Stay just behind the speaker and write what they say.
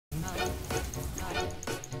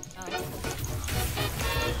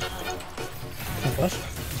What?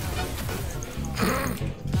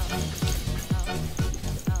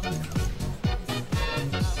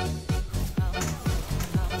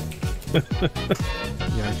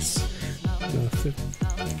 Yikes. Nerfed.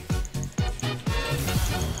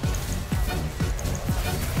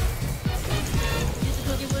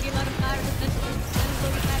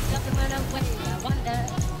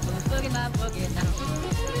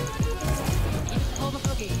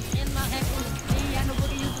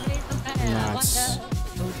 Nice.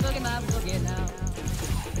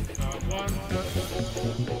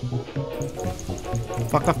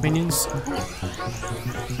 Fuck off, minions.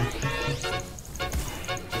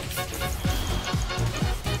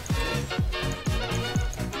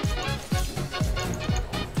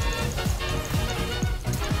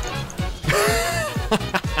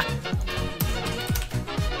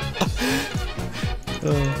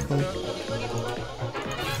 Oh, fuck.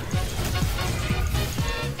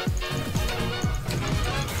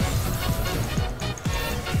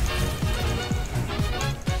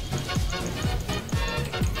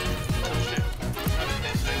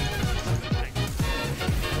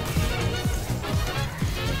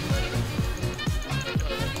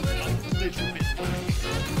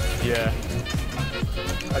 Yeah,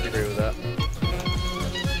 I'd agree with that.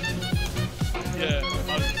 Yeah,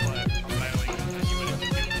 I was just like, I'm failing. You went into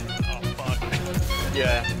guild. Oh, fuck.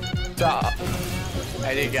 Yeah. So, I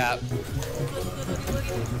did gap.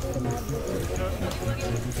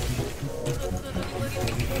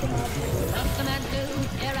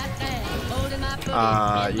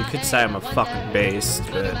 You could say I'm a fucking beast,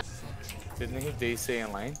 but Didn't he DC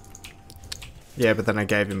in lane? yeah, but then I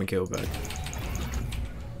gave him a kill back.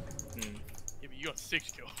 Yeah, but you got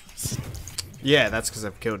 6 kills. Yeah, that's because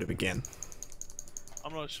I've killed him again.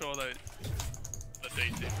 I'm not sure that the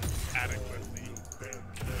DC is adequately.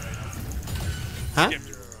 Huh?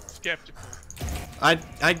 Skeptical.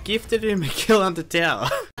 I gifted him a kill on the tower.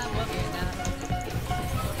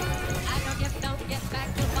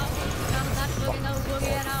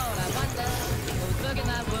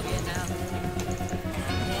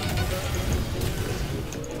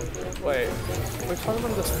 Wait, which one of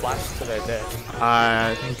them just flashed to their death?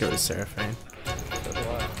 I think it was Seraphine.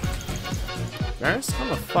 Varus, I'm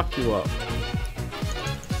gonna fuck you up.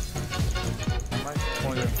 I'm like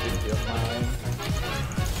 250 off my own.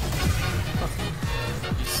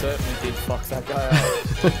 You certainly did fuck that guy up.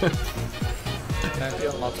 Can't be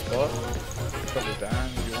on lock spot. Probably down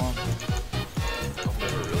if you want.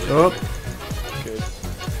 Oh, Good.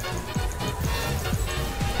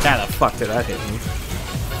 how the fuck did that hit me?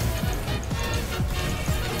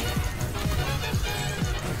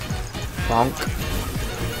 Bonk.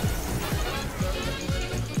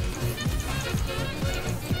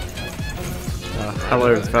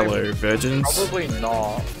 Hello, fellow virgins. Probably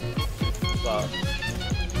not, but I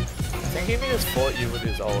think if he just fought you with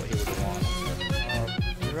his ult, he would have won.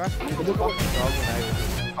 You're actually fucking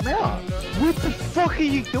dominating. Come out! What the fuck are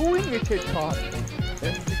you doing, Richard Con?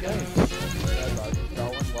 End the game. Yeah, bro, just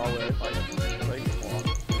going while we're like playing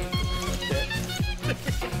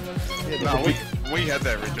No, we had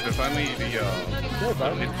that, Richard. If only the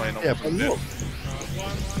mid lane Yeah, but look.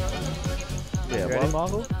 Yeah, Yeah, what,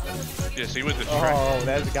 Marvel? Yes, he was distracted. Oh,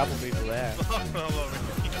 there's a couple people there.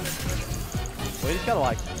 We just gotta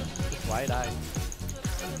like, just wait, eh?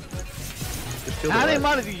 How many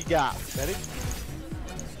money do you got, Betty?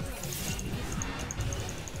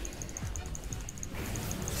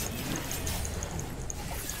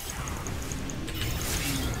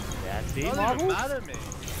 Yeah, see, Marvel? Mad at me.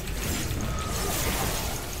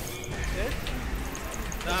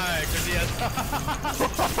 No, because he has.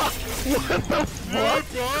 What the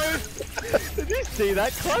fuck? Did you see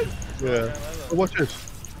that close? Yeah. Oh, watch this.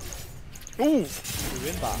 Ooh! We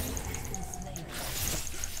win back.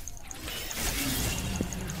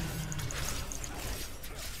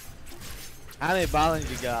 How many balance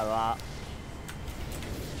you got, right?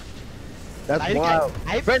 That's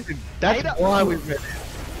why. Brendan, that's why we win.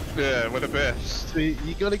 Yeah, we're the best. So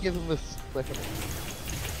you gotta give him a like a.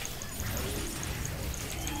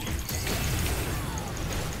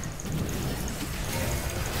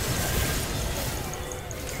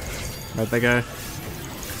 Where'd they go?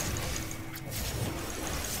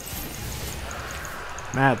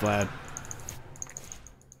 Mad lad.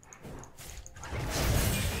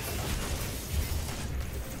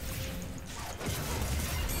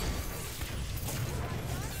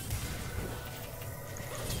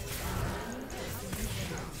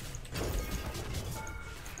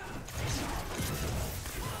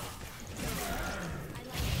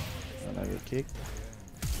 Another kick.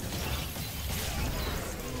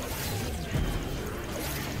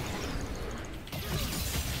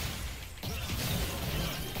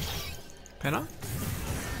 Penna?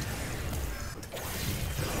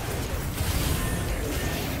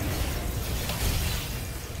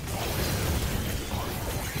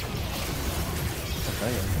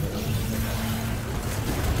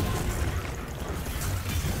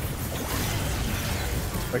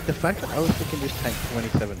 Like the fact that I was thinking just tank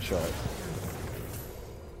 27 shots.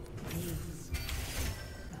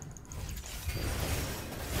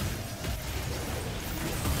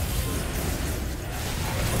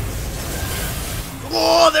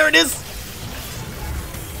 Oh, there it is!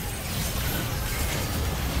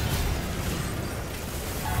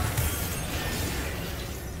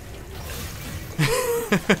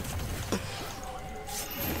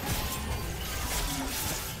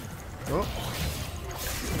 Oh.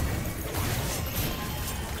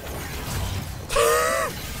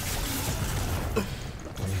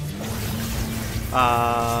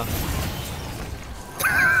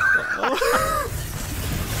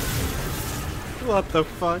 What the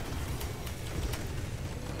fuck?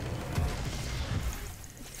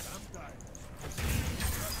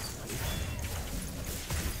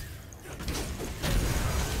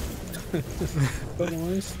 But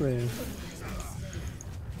nice, man.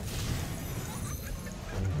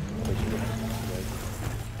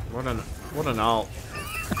 What an ult.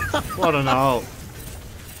 What an ult.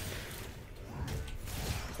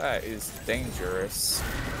 That is dangerous.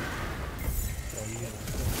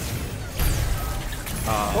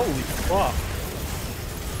 Holy fuck.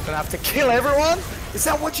 Gonna have to kill everyone? Is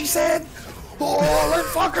that what you said? Oh, let's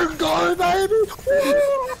fucking go, baby!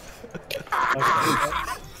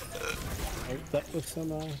 That was some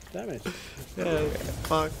damage. Yeah,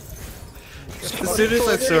 fuck. As soon as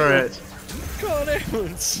I saw it. God,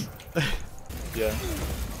 Evans. Yeah.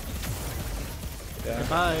 Yeah.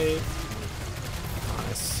 Bye.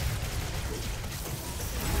 Nice.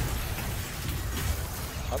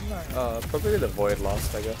 I'm not, probably the Void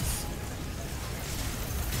last, I guess.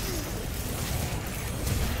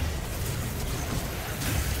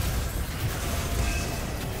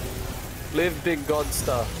 Live, big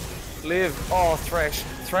Bodsta. Live. Oh, Thresh.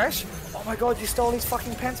 Thresh? Oh my god, you stole his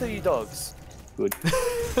fucking penta, you dogs. Good.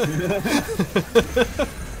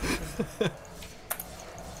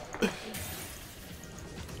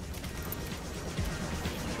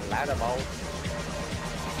 Ladder ball.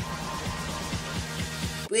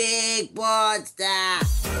 Big Bodsta!